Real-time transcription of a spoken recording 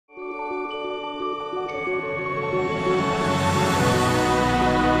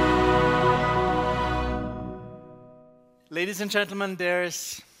Ladies and gentlemen,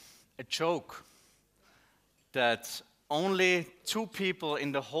 there's a joke that only two people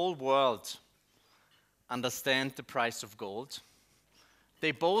in the whole world understand the price of gold.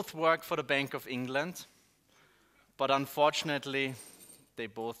 They both work for the Bank of England, but unfortunately, they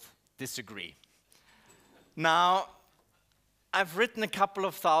both disagree. Now, I've written a couple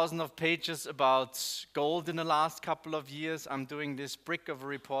of thousand of pages about gold in the last couple of years. I'm doing this brick of a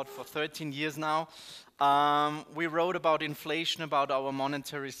report for 13 years now. We wrote about inflation, about our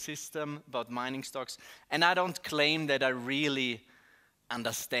monetary system, about mining stocks, and I don't claim that I really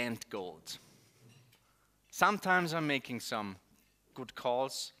understand gold. Sometimes I'm making some good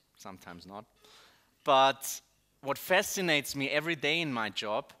calls, sometimes not. But what fascinates me every day in my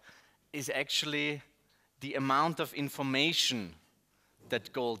job is actually the amount of information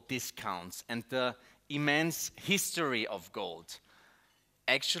that gold discounts and the immense history of gold.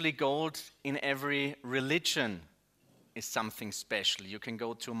 Actually, gold in every religion is something special. You can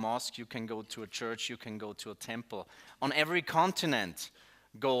go to a mosque, you can go to a church, you can go to a temple. On every continent,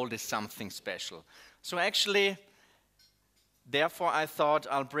 gold is something special. So actually, therefore I thought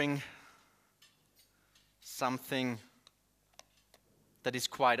I'll bring something that is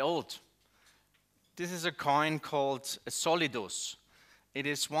quite old. This is a coin called a solidus. It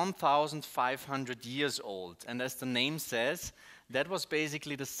is 1,500 years old, and as the name says, that was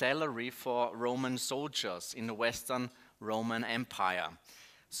basically the salary for Roman soldiers in the Western Roman Empire.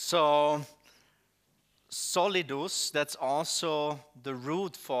 So, solidus, that's also the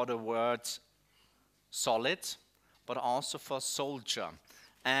root for the word solid, but also for soldier.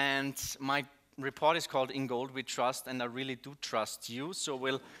 And my report is called In Gold We Trust, and I really do trust you, so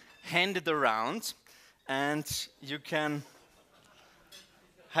we'll hand it around, and you can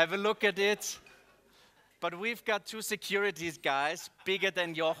have a look at it. But we've got two securities guys, bigger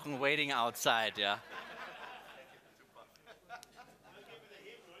than Jochen, waiting outside, yeah?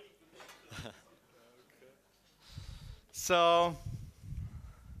 So,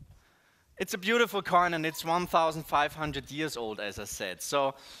 it's a beautiful coin, and it's 1,500 years old, as I said.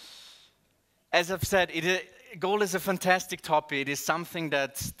 So, as I've said, gold is a fantastic topic. It is something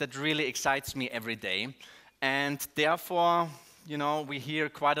that really excites me every day. And therefore, you know, we hear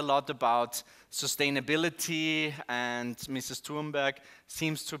quite a lot about sustainability, and Mrs. Thunberg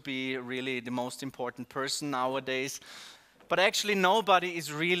seems to be really the most important person nowadays. But actually, nobody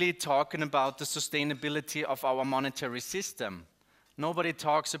is really talking about the sustainability of our monetary system. Nobody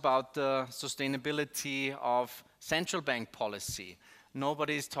talks about the sustainability of central bank policy.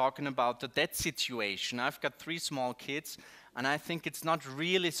 Nobody is talking about the debt situation. I've got 3 small kids, and I think it's not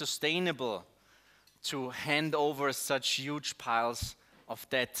really sustainable to hand over such huge piles of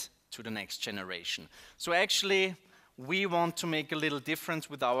debt to the next generation. So actually, we want to make a little difference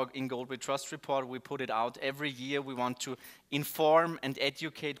with our In Gold We Trust report. We put it out every year. We want to inform and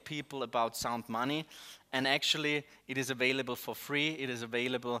educate people about sound money. And actually, it is available for free. It is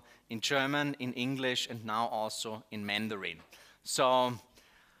available in German, in English, and now also in Mandarin. So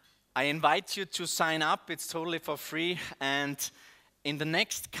I invite you to sign up. It's totally for free. And in the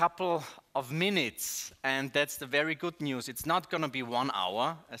next couple of minutes, and that's the very good news, it's not going to be 1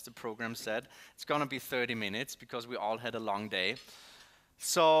 hour, as the program said. It's going to be 30 minutes, because we all had a long day.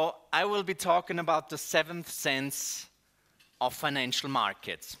 So I will be talking about the 7th sense of financial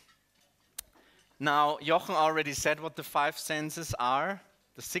markets. Now, Jochen already said what the 5 senses are.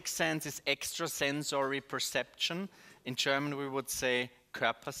 The 6th sense is extrasensory perception. In German, we would say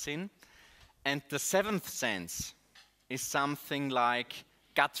Körpersinn. And the 7th sense is something like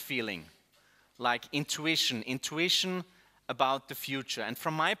gut feeling, like intuition about the future. And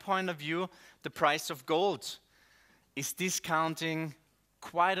from my point of view, the price of gold is discounting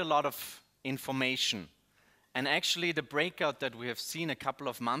quite a lot of information. And actually, the breakout that we have seen a couple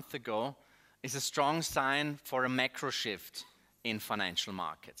of months ago is a strong sign for a macro shift in financial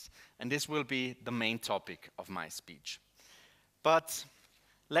markets. And this will be the main topic of my speech. But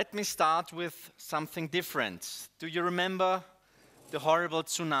let me start with something different. Do you remember the horrible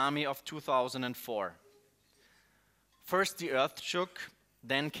tsunami of 2004? First the earth shook,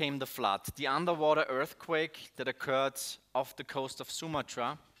 then came the flood. The underwater earthquake that occurred off the coast of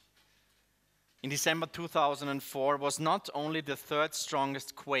Sumatra in December 2004 was not only the 3rd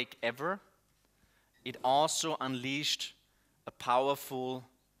strongest quake ever, it also unleashed a powerful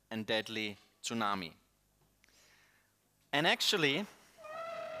and deadly tsunami. And actually,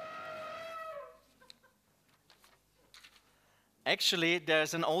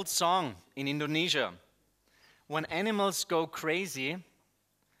 there's an old song in Indonesia. When animals go crazy,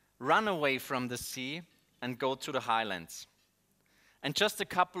 run away from the sea and go to the highlands. And just a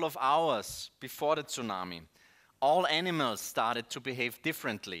couple of hours before the tsunami, all animals started to behave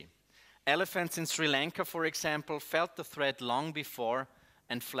differently. Elephants in Sri Lanka, for example, felt the threat long before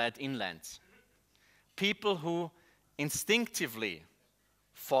and fled inland. People who instinctively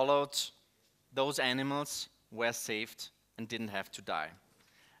followed those animals were saved and didn't have to die.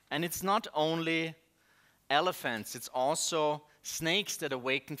 And it's not only elephants, it's also snakes that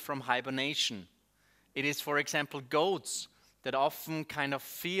awakened from hibernation. It is, for example, goats that often kind of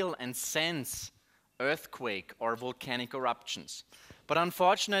feel and sense earthquake or volcanic eruptions. But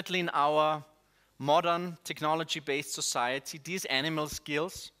unfortunately, in our modern technology-based society, these animal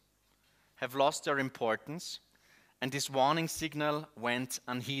skills have lost their importance, and this warning signal went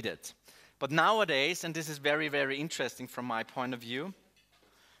unheeded. But nowadays, and this is very, very interesting from my point of view,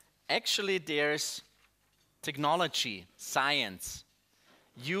 actually there's technology, science,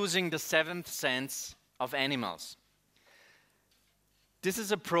 using the seventh sense of animals. This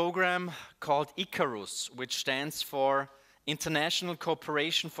is a program called ICARUS, which stands for International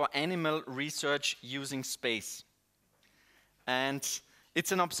Cooperation for Animal Research Using Space. And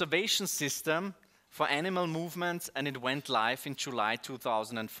it's an observation system for animal movements, and it went live in July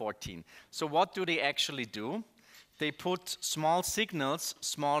 2014. So what do they actually do? They put small signals,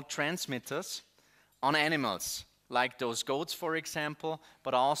 small transmitters, on animals, like those goats, for example,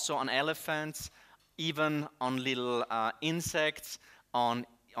 but also on elephants, even on little insects, on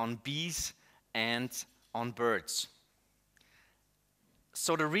bees, and on birds.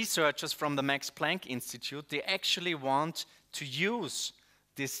 So the researchers from the Max Planck Institute, they actually want to use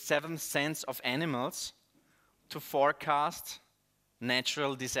this seventh sense of animals to forecast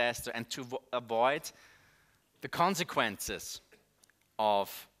natural disaster and to avoid the consequences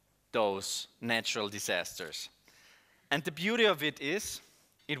of those natural disasters. And the beauty of it is,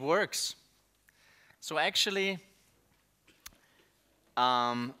 it works. So actually,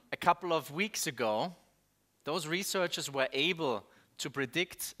 a couple of weeks ago, those researchers were able to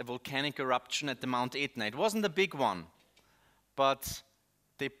predict a volcanic eruption at the Mount Etna. It wasn't a big one, but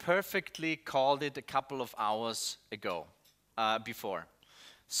they perfectly called it a couple of hours ago, before.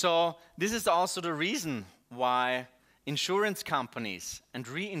 So this is also the reason why insurance companies and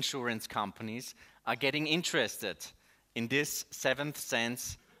reinsurance companies are getting interested in this seventh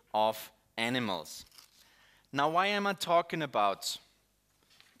sense of animals. Now, why am I talking about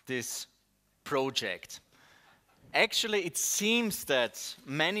this project? Actually, it seems that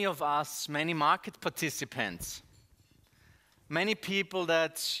many of us, many market participants, many people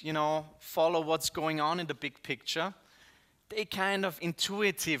that, follow what's going on in the big picture, they kind of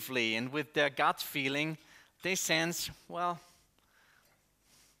intuitively and with their gut feeling, they sense, well,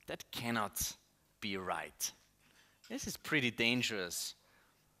 that cannot be right. This is pretty dangerous.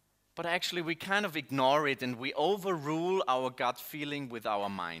 But actually, we kind of ignore it and we overrule our gut feeling with our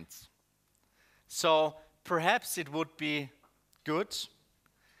minds. So perhaps it would be good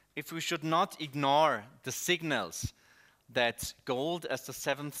if we should not ignore the signals that gold as the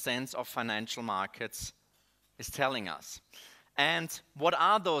seventh sense of financial markets is telling us. And what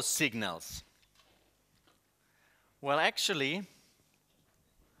are those signals? Well, actually,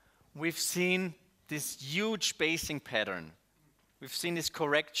 we've seen this huge basing pattern. We've seen this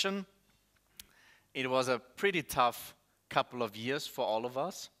correction. It was a pretty tough couple of years for all of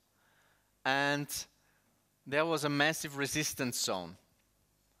us. And there was a massive resistance zone.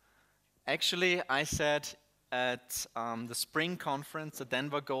 Actually, I said at the spring conference, the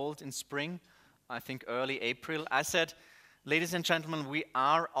Denver Gold in spring, I think early April, I said, ladies and gentlemen, we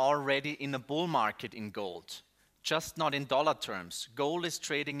are already in a bull market in gold, just not in dollar terms. Gold is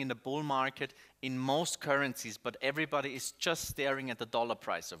trading in the bull market in most currencies, but everybody is just staring at the dollar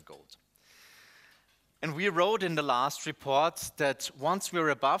price of gold. And we wrote in the last report that once we're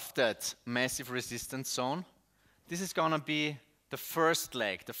above that massive resistance zone, this is going to be the first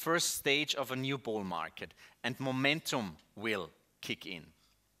leg, the first stage of a new bull market, and momentum will kick in.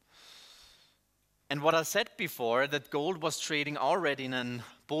 And what I said before, that gold was trading already in a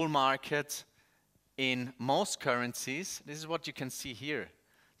bull market in most currencies, this is what you can see here.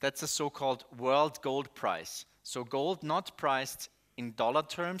 That's a so-called world gold price. So gold not priced in dollar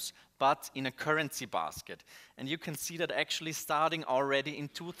terms, but in a currency basket. And you can see that actually starting already in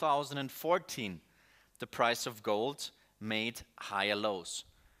 2014, the price of gold made higher lows.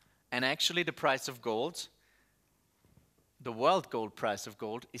 And actually the price of gold, the world gold price of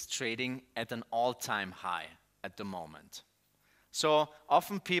gold, is trading at an all-time high at the moment. So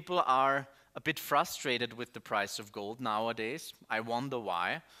often people are a bit frustrated with the price of gold nowadays. I wonder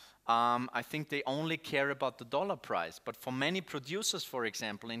why. I think they only care about the dollar price. But for many producers, for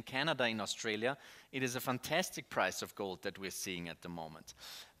example, in Canada, in Australia, it is a fantastic price of gold that we're seeing at the moment.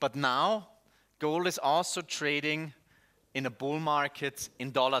 But now, gold is also trading in a bull market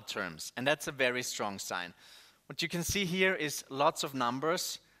in dollar terms, and that's a very strong sign. What you can see here is lots of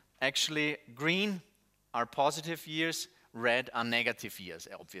numbers. Actually, green are positive years, red are negative years,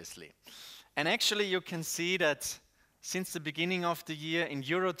 obviously. And actually, you can see that since the beginning of the year, in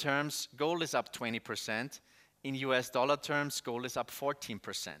euro terms, gold is up 20%. In US dollar terms, gold is up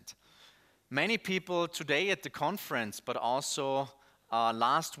 14%. Many people today at the conference, but also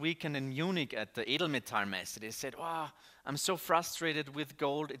last weekend in Munich at the Edelmetall Messe, they said, wow, I'm so frustrated with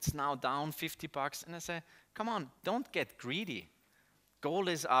gold, it's now down 50 bucks. And I say, come on, don't get greedy. Gold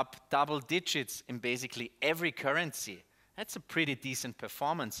is up double digits in basically every currency. That's a pretty decent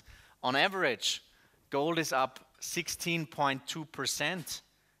performance. On average, gold is up 16.2%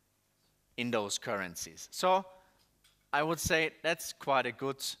 in those currencies. So I would say that's quite a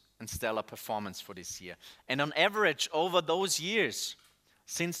good and stellar performance for this year. And on average, over those years,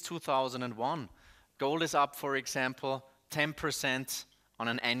 since 2001, gold is up, for example, 10% on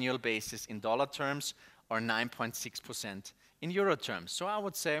an annual basis in dollar terms, or 9.6% in euro terms. So I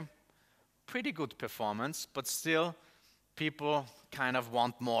would say pretty good performance, but still people kind of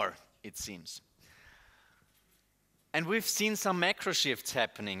want more, it seems. And we've seen some macro shifts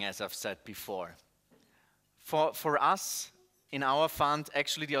happening, as I've said before. For us, in our fund,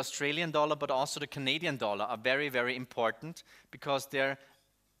 actually the Australian dollar, but also the Canadian dollar are very, very important because they're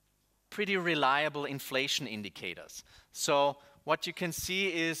pretty reliable inflation indicators. So what you can see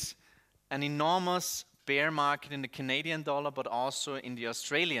is an enormous bear market in the Canadian dollar, but also in the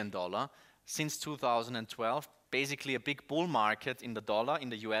Australian dollar since 2012. Basically a big bull market in the dollar, in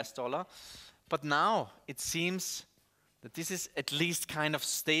the US dollar. But now it seems that this is at least kind of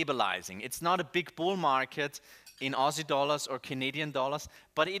stabilizing. It's not a big bull market in Aussie dollars or Canadian dollars,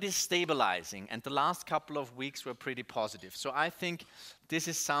 but it is stabilizing. And the last couple of weeks were pretty positive. So I think this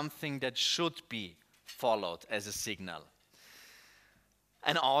is something that should be followed as a signal.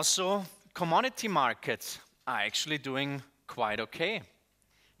 And also, commodity markets are actually doing quite okay.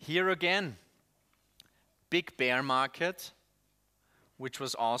 Here again, big bear market, which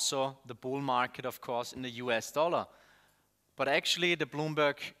was also the bull market, of course, in the US dollar. But actually, the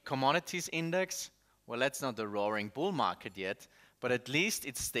Bloomberg Commodities Index, well, that's not the roaring bull market yet, but at least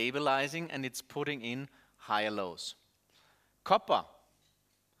it's stabilizing and it's putting in higher lows. Copper,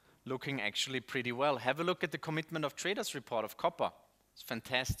 looking actually pretty well. Have a look at the Commitment of Traders report of copper. It's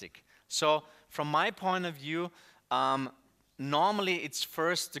fantastic. So from my point of view, normally it's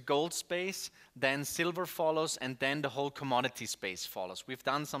first the gold space, then silver follows, and then the whole commodity space follows. We've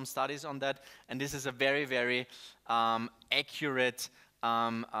done some studies on that, and this is a very, very accurate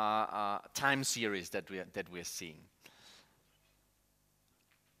time series that we're seeing.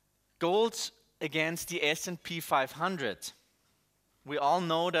 Gold against the S&P 500. We all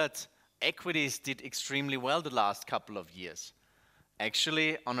know that equities did extremely well the last couple of years.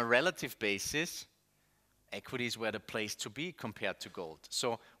 Actually, on a relative basis, equities were the place to be compared to gold.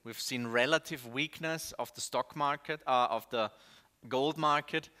 So we've seen relative weakness of the stock market, of the gold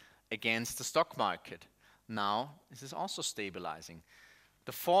market against the stock market. Now, this is also stabilizing.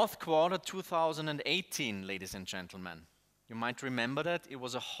 The fourth quarter 2018, ladies and gentlemen, you might remember that it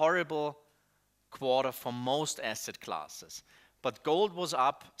was a horrible quarter for most asset classes. But gold was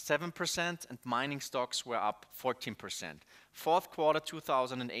up 7% and mining stocks were up 14%. Fourth quarter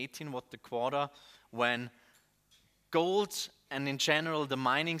 2018 was the quarter when gold and in general the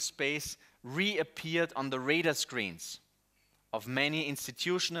mining space reappeared on the radar screens of many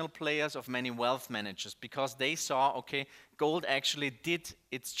institutional players, of many wealth managers, because they saw, okay, gold actually did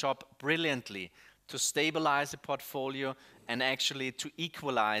its job brilliantly to stabilize the portfolio and actually to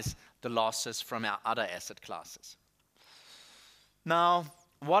equalize the losses from our other asset classes. Now,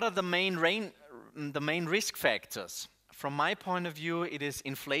 what are the main risk factors? From my point of view, it is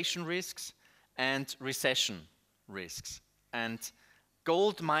inflation risks and recession risks. And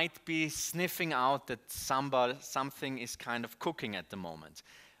gold might be sniffing out that something is kind of cooking at the moment.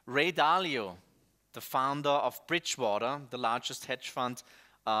 Ray Dalio, the founder of Bridgewater, the largest hedge fund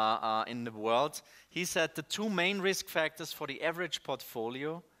in the world, he said the two main risk factors for the average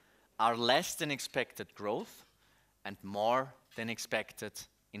portfolio are less than expected growth and more than expected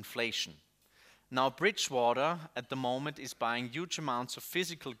inflation. Now, Bridgewater at the moment is buying huge amounts of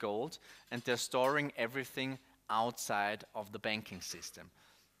physical gold and they're storing everything outside of the banking system.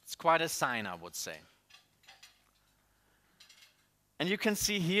 It's quite a sign, I would say. And you can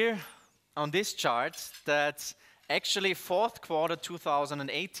see here on this chart that actually fourth quarter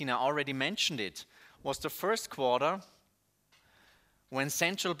 2018, I already mentioned it, was the first quarter when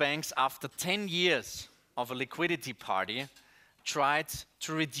central banks, after 10 years of a liquidity party, tried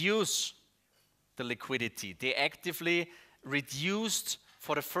to reduce the liquidity. They actively reduced,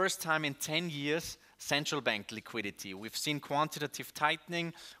 for the first time in 10 years, central bank liquidity. We've seen quantitative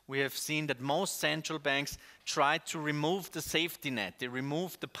tightening. We have seen that most central banks tried to remove the safety net. They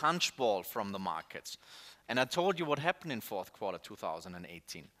removed the punch ball from the markets. And I told you what happened in fourth quarter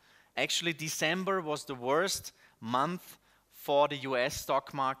 2018. Actually, December was the worst month for the US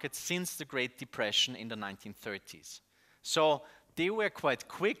stock market since the Great Depression in the 1930s. So they were quite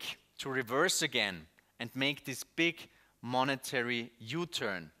quick to reverse again and make this big monetary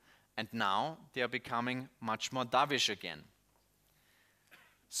U-turn. And now they are becoming much more dovish again.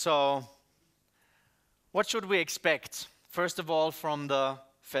 So what should we expect? First of all, from the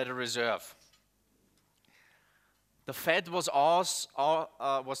Federal Reserve. The Fed was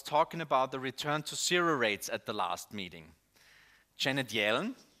talking about the return to zero rates at the last meeting. Janet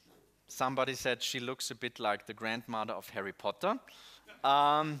Yellen, somebody said she looks a bit like the grandmother of Harry Potter.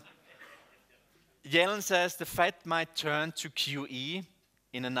 Yellen says the Fed might turn to QE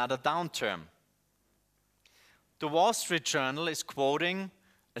in another downturn. The Wall Street Journal is quoting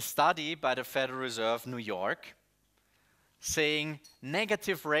a study by the Federal Reserve New York saying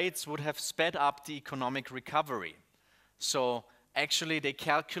negative rates would have sped up the economic recovery. So actually they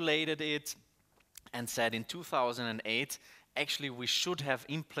calculated it and said in 2008, actually we should have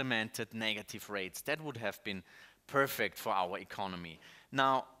implemented negative rates. That would have been perfect for our economy.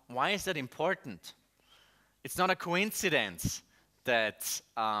 Now, why is that important? It's not a coincidence that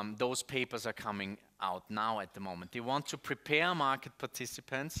those papers are coming out now at the moment. They want to prepare market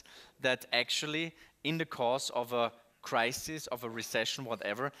participants that actually in the course of a crisis, of a recession,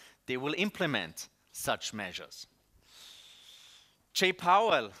 whatever, they will implement such measures. Jay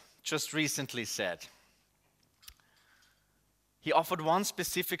Powell just recently said, he offered one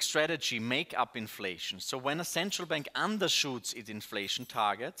specific strategy, make up inflation. So when a central bank undershoots its inflation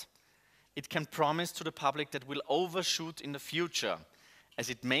target, it can promise to the public that will overshoot in the future. As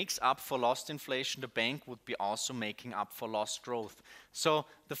it makes up for lost inflation, the bank would be also making up for lost growth. So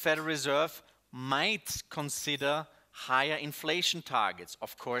the Federal Reserve might consider higher inflation targets,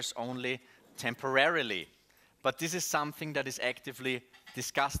 of course only temporarily. But this is something that is actively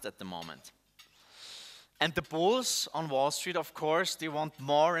discussed at the moment. And the bulls on Wall Street, of course, they want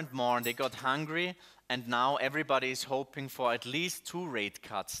more and more, and they got hungry, and now everybody is hoping for at least 2 rate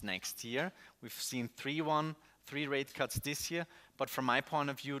cuts next year. We've seen 3 rate cuts this year, but from my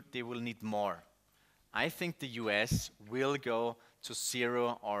point of view, they will need more. I think the US will go to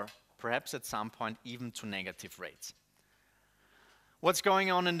 0 or perhaps at some point even to negative rates. What's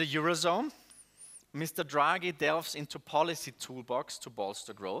going on in the Eurozone? Mr. Draghi delves into policy toolbox to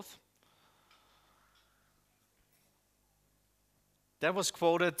bolster growth. That was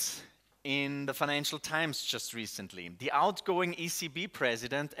quoted in the Financial Times just recently. The outgoing ECB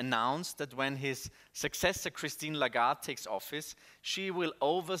president announced that when his successor Christine Lagarde takes office, she will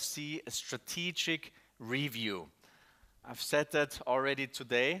oversee a strategic review. I've said that already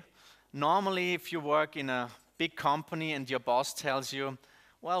today. Normally, if you work in a big company and your boss tells you,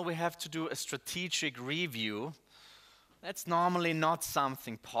 well, we have to do a strategic review, that's normally not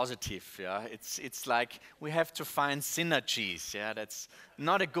something positive. Yeah? It's like we have to find synergies. Yeah? That's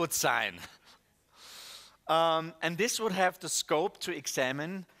not a good sign. And this would have the scope to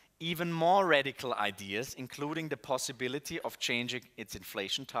examine even more radical ideas, including the possibility of changing its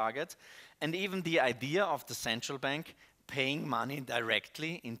inflation target, and even the idea of the central bank paying money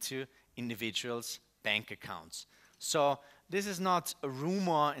directly into individuals' bank accounts. So this is not a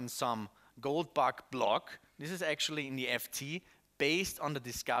rumor in some Goldbug blog. This is actually in the FT based on the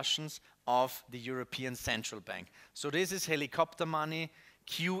discussions of the European Central Bank. So this is helicopter money,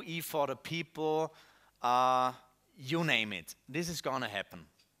 QE for the people, you name it. This is going to happen.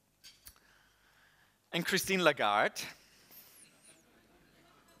 And Christine Lagarde,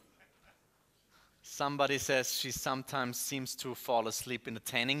 somebody says she sometimes seems to fall asleep in the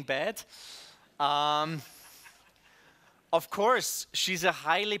tanning bed. Of course, she's a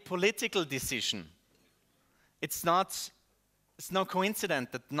highly political decision. It's no coincidence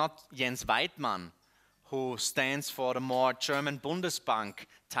that not Jens Weidmann, who stands for the more German Bundesbank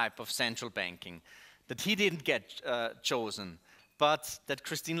type of central banking, that he didn't get chosen, but that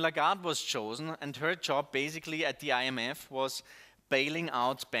Christine Lagarde was chosen, and her job basically at the IMF was bailing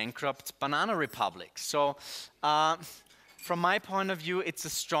out bankrupt banana republics. So from my point of view, it's a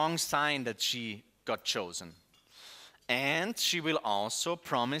strong sign that she got chosen. And she will also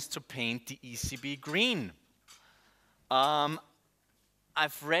promise to paint the ECB green.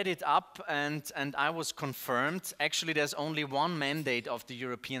 I've read it up and I was confirmed. Actually, there's only one mandate of the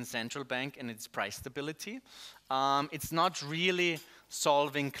European Central Bank, and it's price stability. It's not really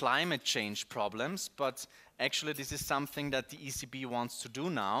solving climate change problems, but actually this is something that the ECB wants to do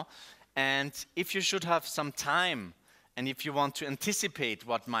now. And if you should have some time and if you want to anticipate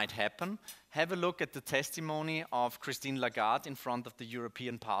what might happen, have a look at the testimony of Christine Lagarde in front of the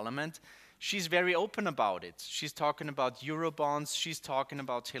European Parliament. She's very open about it. She's talking about Eurobonds, she's talking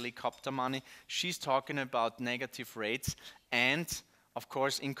about helicopter money, she's talking about negative rates, and of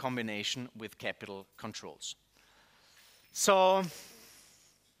course in combination with capital controls. So,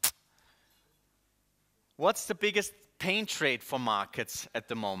 what's the biggest pain trade for markets at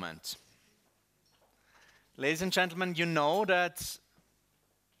the moment? Ladies and gentlemen, you know that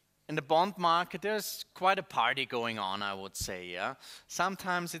in the bond market there's quite a party going on, I would say. Yeah?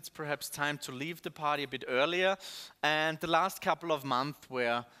 Sometimes it's perhaps time to leave the party a bit earlier, and the last couple of months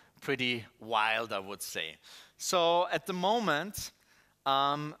were pretty wild, I would say. So at the moment,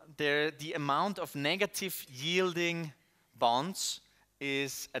 the amount of negative yielding bonds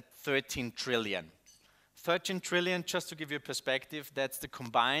is at 13 trillion. 13 trillion, just to give you a perspective, that's the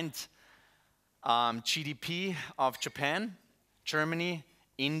combined GDP of Japan, Germany,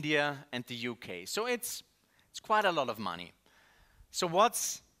 India, and the UK. So it's quite a lot of money. So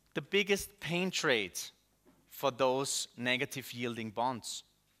what's the biggest pain trade for those negative yielding bonds?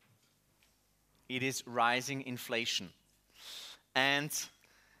 It is rising inflation. And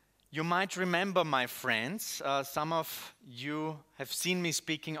you might remember, my friends, some of you have seen me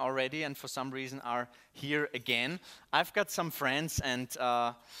speaking already and for some reason are here again. I've got some friends and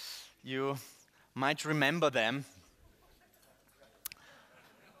you might remember them.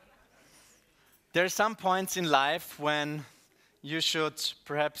 There are some points in life when you should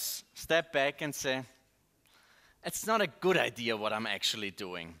perhaps step back and say, it's not a good idea what I'm actually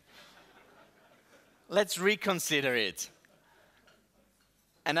doing. Let's reconsider it.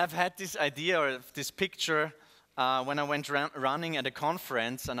 And I've had this idea or this picture when I went running at a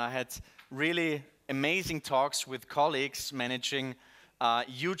conference, and I had really amazing talks with colleagues managing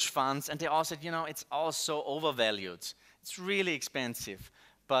huge funds, and they all said, you know, it's all so overvalued. It's really expensive,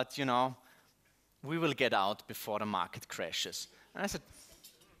 but you know, we will get out before the market crashes. And I said,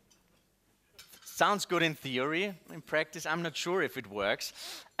 sounds good in theory. In practice, I'm not sure if it works.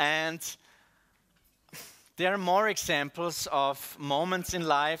 And there are more examples of moments in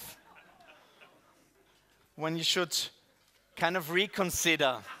life when you should kind of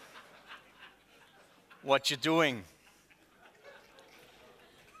reconsider what you're doing.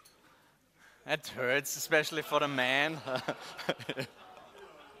 That hurts, especially for the man.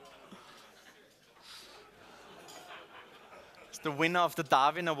 It's the winner of the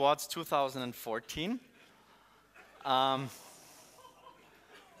Darwin Awards 2014.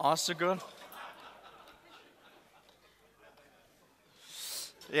 Also good.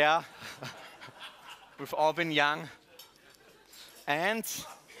 Yeah, we've all been young. And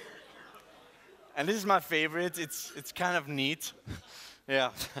this is my favorite, it's kind of neat.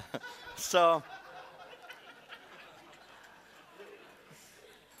 Yeah. So,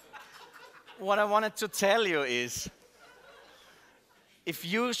 what I wanted to tell you is, if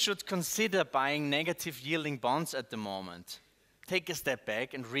you should consider buying negative yielding bonds at the moment, take a step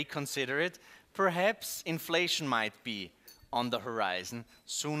back and reconsider it. Perhaps inflation might be on the horizon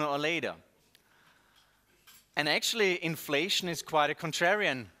sooner or later. And actually, inflation is quite a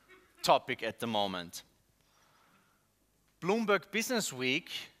contrarian topic at the moment. Bloomberg Business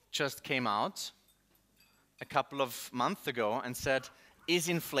Week just came out a couple of months ago and said, is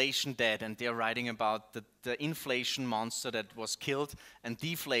inflation dead? And they're writing about the inflation monster that was killed and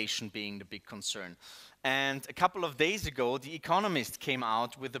deflation being the big concern. And a couple of days ago, The Economist came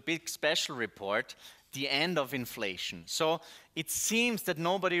out with a big special report, The End of Inflation. So it seems that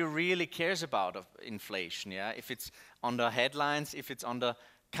nobody really cares about inflation. Yeah? If it's on the headlines, if it's on the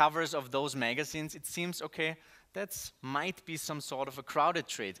covers of those magazines, it seems, okay, that might be some sort of a crowded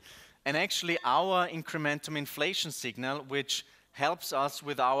trade. And actually our incrementum inflation signal, which helps us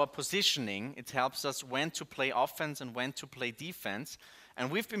with our positioning, it helps us when to play offense and when to play defense. And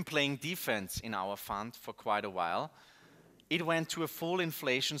we've been playing defense in our fund for quite a while. It went to a full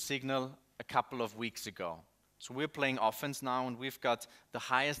inflation signal a couple of weeks ago. So we're playing offense now, and we've got the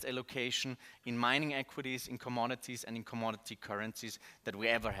highest allocation in mining equities, in commodities, and in commodity currencies that we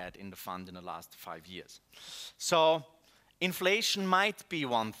ever had in the fund in the last 5 years. So inflation might be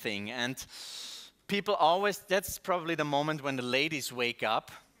one thing, and people always, that's probably the moment when the ladies wake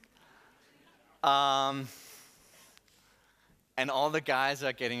up. And all the guys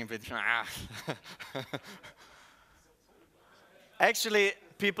are getting a bit, Actually,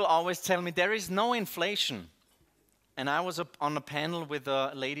 people always tell me there is no inflation. And I was on a panel with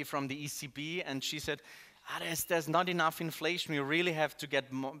a lady from the ECB, and she said, there's not enough inflation. We really have to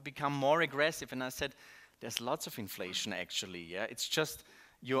become more aggressive. And I said, there's lots of inflation, actually. Yeah, it's just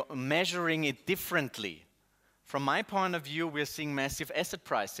you're measuring it differently. From my point of view, we're seeing massive asset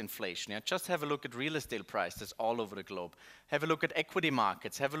price inflation. Yeah? Just have a look at real estate prices all over the globe. Have a look at equity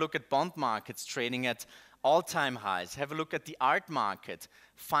markets. Have a look at bond markets trading at all-time highs. Have a look at the art market,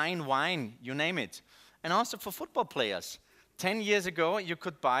 fine wine, you name it. And also for football players. 10 years ago, you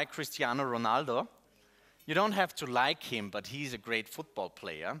could buy Cristiano Ronaldo. You don't have to like him, but he's a great football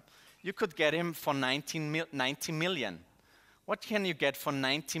player. You could get him for 90 million. What can you get for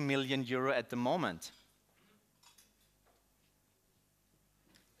 90 million euro at the moment?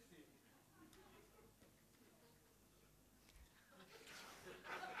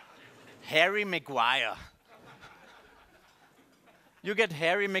 Harry Maguire. You get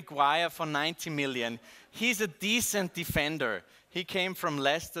Harry Maguire for 90 million. He's a decent defender. He came from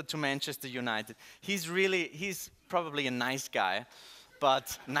Leicester to Manchester United. He's probably a nice guy,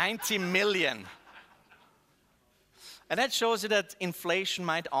 but 90 million. And that shows you that inflation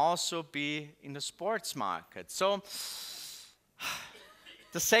might also be in the sports market. So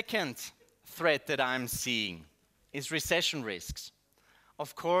the second threat that I'm seeing is recession risks.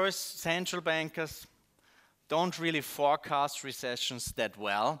 Of course, central bankers don't really forecast recessions that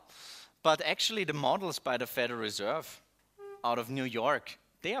well, but actually the models by the Federal Reserve out of New York,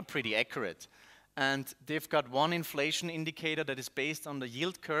 they are pretty accurate. And they've got one inflation indicator that is based on the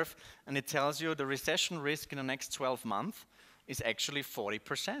yield curve, and it tells you the recession risk in the next 12 months is actually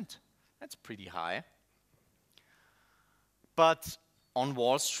 40%. That's pretty high. But on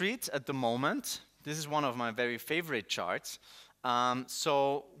Wall Street at the moment, this is one of my very favorite charts.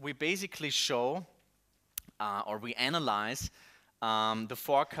 So we basically show, or we analyze the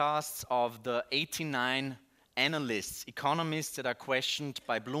forecasts of the 89 analysts, economists that are questioned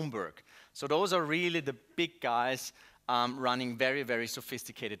by Bloomberg. So those are really the big guys running very, very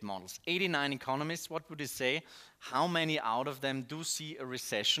sophisticated models. 89 economists, what would you say? How many out of them do see a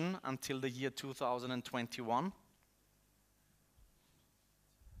recession until the year 2021?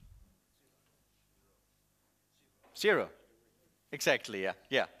 Zero. Exactly,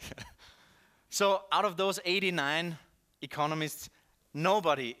 yeah. So out of those 89 economists,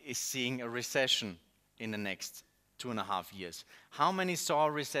 nobody is seeing a recession in the next 2.5 years. How many saw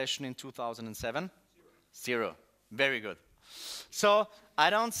a recession in 2007? Zero. Very good. So I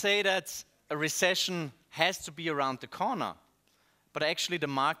don't say that a recession has to be around the corner, but actually the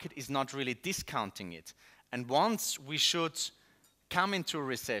market is not really discounting it. And once we should come into a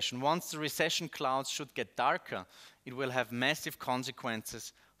recession, once the recession clouds should get darker, it will have massive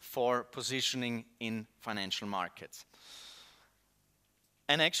consequences for positioning in financial markets.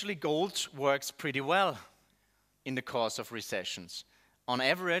 And actually gold works pretty well in the course of recessions. On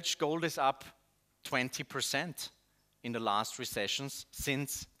average, gold is up 20% in the last recessions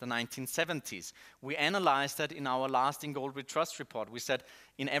since the 1970s. We analyzed that in our last In Gold We Trust report. We said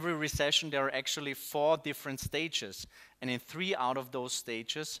in every recession there are actually 4 different stages, and in 3 out of those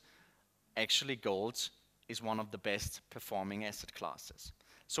stages, actually gold is one of the best performing asset classes.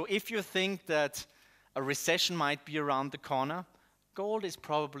 So if you think that a recession might be around the corner, gold is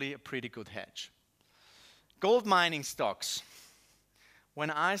probably a pretty good hedge. Gold mining stocks. When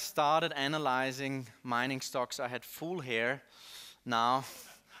I started analyzing mining stocks, I had full hair. Now,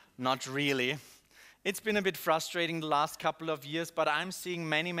 not really. It's been a bit frustrating the last couple of years, but I'm seeing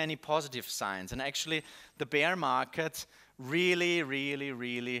many, many positive signs. And actually, the bear market really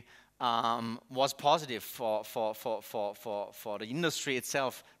was positive for the industry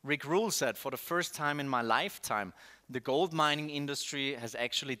itself. Rick Rule said, for the first time in my lifetime, the gold mining industry has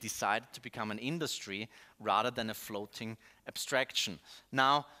actually decided to become an industry rather than a floating abstraction.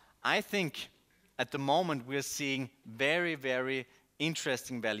 Now, I think at the moment we're seeing very, very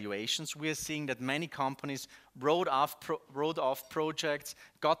interesting valuations. We're seeing that many companies wrote off projects,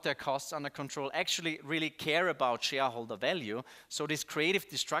 got their costs under control, actually really care about shareholder value. So this creative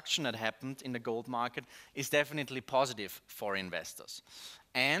destruction that happened in the gold market is definitely positive for investors.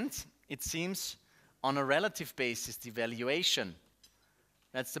 And it seems on a relative basis, the valuation,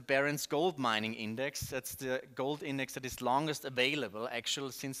 that's the Barron's Gold Mining Index, that's the gold index that is longest available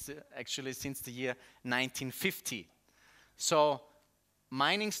actually since the year 1950. So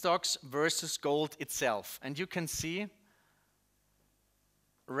mining stocks versus gold itself. And you can see,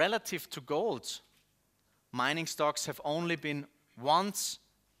 relative to gold, mining stocks have only been once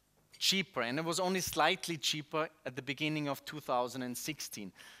cheaper, and it was only slightly cheaper at the beginning of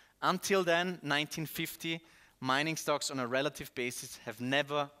 2016. Until then, 1950, mining stocks on a relative basis have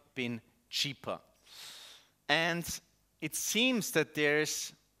never been cheaper. And it seems that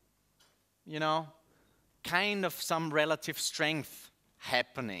there's, kind of some relative strength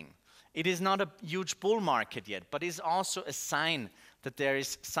happening. It is not a huge bull market yet, but it's also a sign that there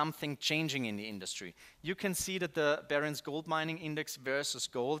is something changing in the industry. You can see that the Barron's Gold Mining Index versus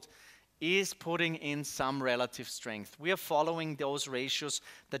gold is putting in some relative strength. We are following those ratios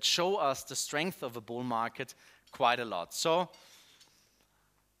that show us the strength of a bull market quite a lot. So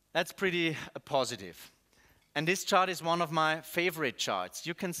that's pretty positive. And this chart is one of my favorite charts.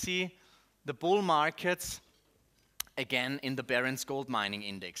 You can see the bull markets again in the Barron's Gold Mining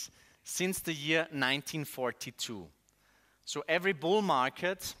Index since the year 1942. So every bull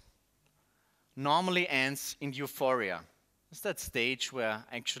market normally ends in euphoria. It's that stage where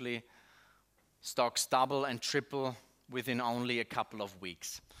actually stocks double and triple within only a couple of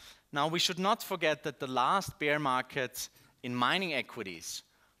weeks. Now, we should not forget that the last bear market in mining equities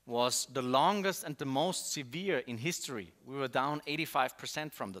was the longest and the most severe in history. We were down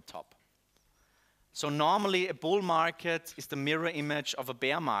 85% from the top. So normally a bull market is the mirror image of a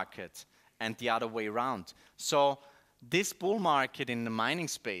bear market and the other way around. So this bull market in the mining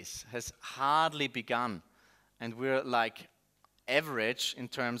space has hardly begun, and we're like average in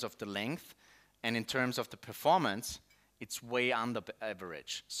terms of the length, and in terms of the performance, it's way under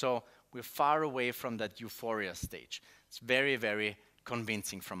average. So we're far away from that euphoria stage. It's very, very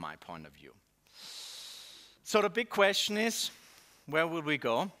convincing from my point of view. So the big question is, where will we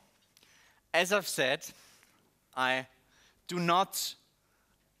go? As I've said, I do not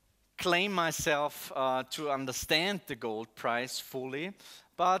claim myself to understand the gold price fully,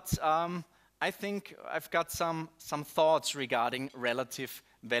 but I think I've got some thoughts regarding relative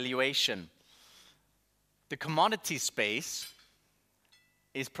valuation. The commodity space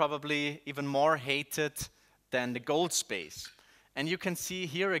is probably even more hated than the gold space. And you can see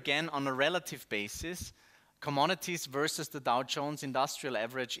here again on a relative basis, commodities versus the Dow Jones Industrial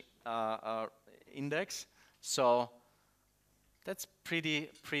Average Index. So that's pretty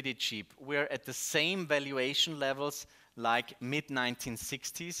cheap. We're at the same valuation levels like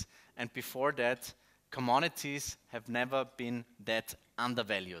mid-1960s, and before that, commodities have never been that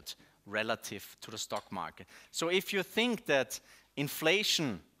undervalued relative to the stock market. So if you think that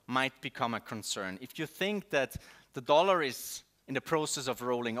inflation might become a concern, if you think that the dollar is in the process of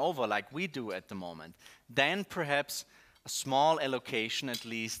rolling over like we do at the moment, then perhaps a small allocation, at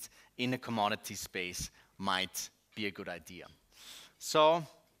least in a commodity space, might be a good idea. So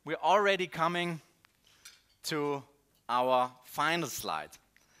we're already coming to our final slide.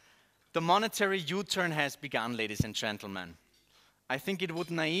 The monetary U-turn has begun, ladies and gentlemen. I think it would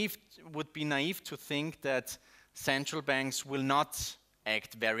be naive to think that central banks will not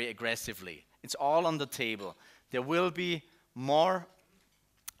act very aggressively. It's all on the table. There will be more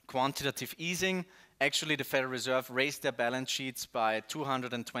quantitative easing. Actually, the Federal Reserve raised their balance sheets by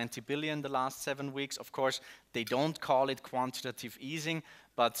 220 billion the last 7 weeks. Of course, they don't call it quantitative easing,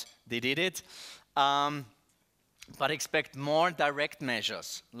 but they did it. But expect more direct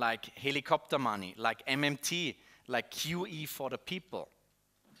measures like helicopter money, like MMT, like QE for the people.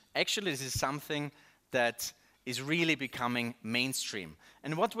 Actually, this is something that is really becoming mainstream.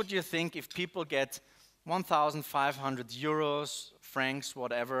 And what would you think if people get 1,500 euros, francs,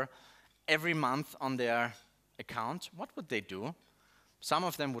 whatever, every month on their account? What would they do? Some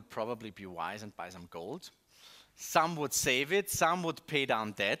of them would probably be wise and buy some gold. Some would save it, some would pay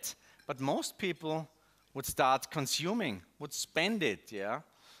down debt, but most people would start consuming, would spend it, yeah?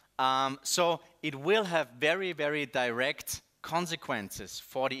 So it will have very, very direct consequences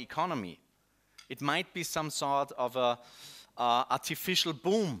for the economy. It might be some sort of a artificial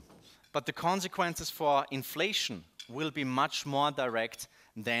boom, but the consequences for inflation will be much more direct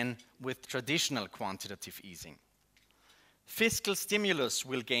than with traditional quantitative easing. Fiscal stimulus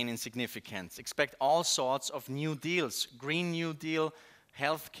will gain in significance. Expect all sorts of new deals, Green New Deal,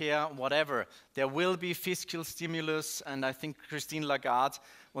 healthcare, whatever. There will be fiscal stimulus, and I think Christine Lagarde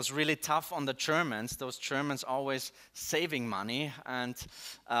was really tough on the Germans. Those Germans always saving money and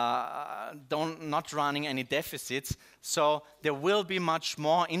not running any deficits. So there will be much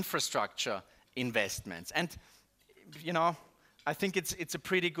more infrastructure investments. And, you know, I think it's a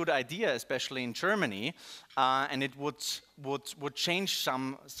pretty good idea, especially in Germany, and it would change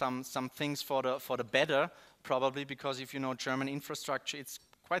some things for the better, probably, because if you know German infrastructure, it's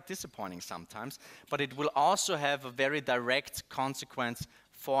quite disappointing sometimes, but it will also have a very direct consequence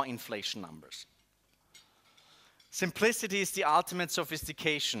for inflation numbers. Simplicity is the ultimate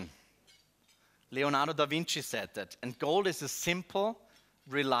sophistication. Leonardo da Vinci said that, and gold is a simple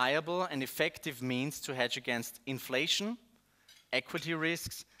reliable and effective means to hedge against inflation, equity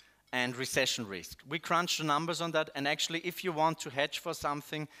risks, and recession risk. We crunched the numbers on that, and actually, if you want to hedge for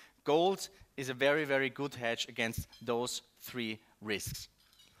something, gold is a very, very good hedge against those three risks.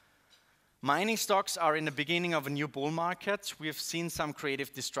 Mining stocks are in the beginning of a new bull market. We have seen some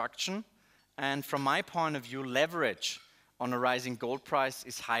creative destruction, and from my point of view, leverage on a rising gold price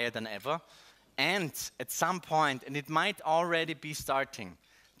is higher than ever. And at some point, and it might already be starting,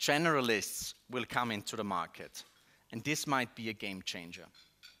 generalists will come into the market. And this might be a game changer.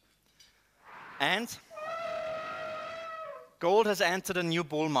 And gold has entered a new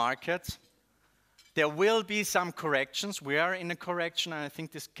bull market. There will be some corrections. We are in a correction, and I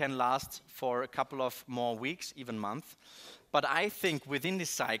think this can last for a couple of more weeks, even months. But I think within this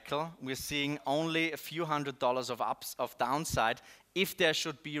cycle, we're seeing only a few $100s of downside if there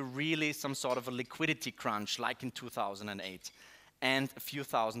should be really some sort of a liquidity crunch like in 2008, and a few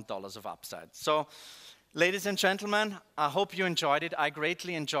 $1,000s of upside. So, ladies and gentlemen, I hope you enjoyed it. I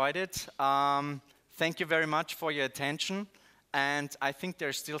greatly enjoyed it. Thank you very much for your attention, and I think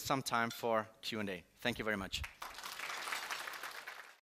there's still some time for Q&A. Thank you very much.